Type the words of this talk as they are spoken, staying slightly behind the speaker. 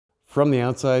From the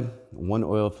outside, one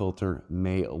oil filter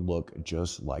may look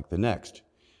just like the next.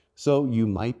 So you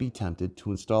might be tempted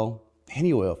to install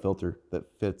any oil filter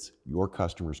that fits your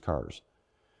customers' cars.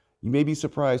 You may be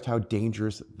surprised how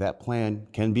dangerous that plan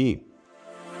can be.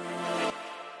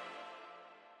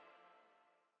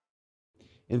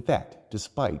 In fact,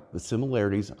 despite the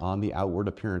similarities on the outward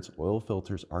appearance, oil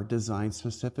filters are designed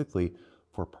specifically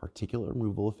for particulate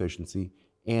removal efficiency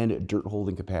and dirt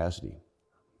holding capacity.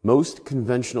 Most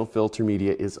conventional filter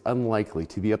media is unlikely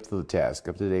to be up to the task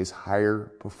of today's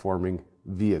higher performing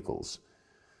vehicles.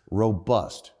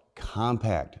 Robust,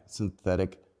 compact,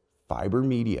 synthetic fiber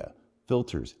media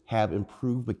filters have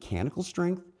improved mechanical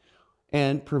strength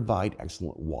and provide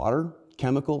excellent water,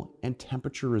 chemical, and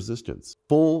temperature resistance.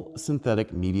 Full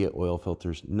synthetic media oil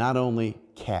filters not only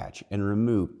catch and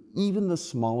remove even the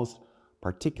smallest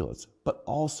particulates, but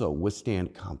also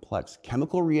withstand complex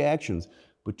chemical reactions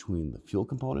between the fuel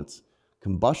components,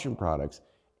 combustion products,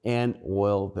 and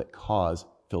oil that cause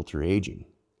filter aging.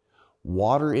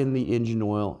 Water in the engine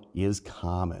oil is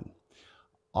common.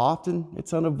 Often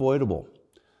it's unavoidable.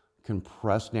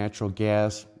 Compressed natural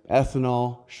gas,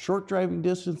 ethanol, short driving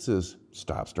distances,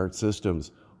 stop-start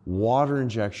systems, water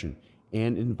injection,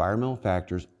 and environmental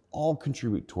factors all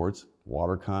contribute towards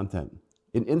water content.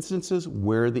 In instances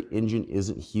where the engine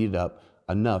isn't heated up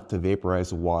enough to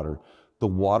vaporize the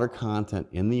water content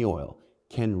in the oil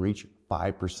can reach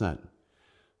 5%.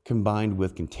 Combined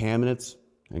with contaminants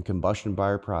and combustion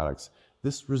byproducts,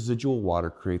 this residual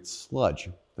water creates sludge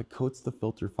that coats the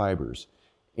filter fibers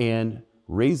and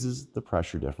raises the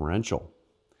pressure differential.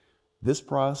 This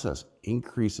process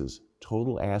increases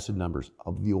total acid numbers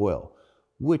of the oil,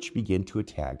 which begin to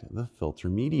attack the filter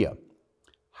media.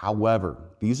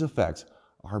 However, these effects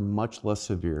are much less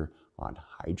severe on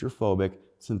hydrophobic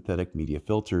synthetic media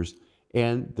filters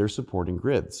and their supporting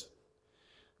grids.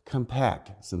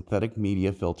 Compact synthetic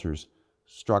media filters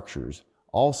structures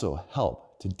also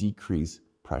help to decrease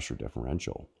pressure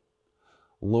differential.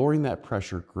 Lowering that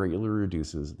pressure greatly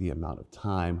reduces the amount of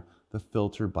time the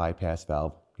filter bypass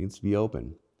valve needs to be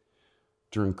open.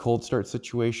 During cold start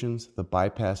situations, the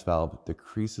bypass valve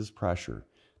decreases pressure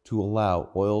to allow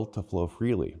oil to flow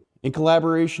freely. In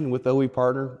collaboration with OE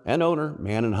partner and owner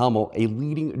Man & Hummel, a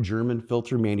leading German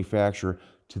filter manufacturer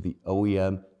to the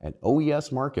OEM and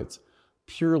OES markets,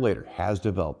 Purolator has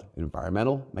developed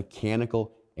environmental,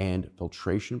 mechanical, and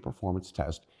filtration performance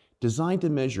tests designed to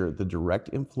measure the direct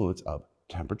influence of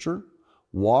temperature,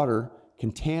 water,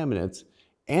 contaminants,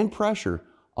 and pressure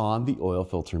on the oil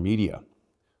filter media.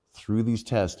 Through these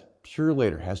tests,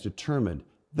 Purolator has determined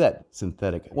that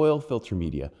synthetic oil filter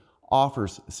media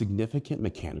offers significant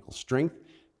mechanical strength,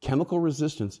 chemical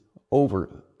resistance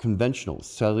over conventional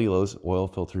cellulose oil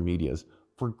filter medias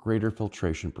for greater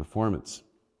filtration performance.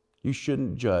 You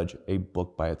shouldn't judge a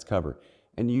book by its cover,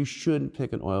 and you shouldn't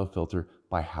pick an oil filter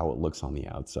by how it looks on the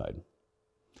outside.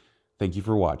 Thank you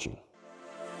for watching.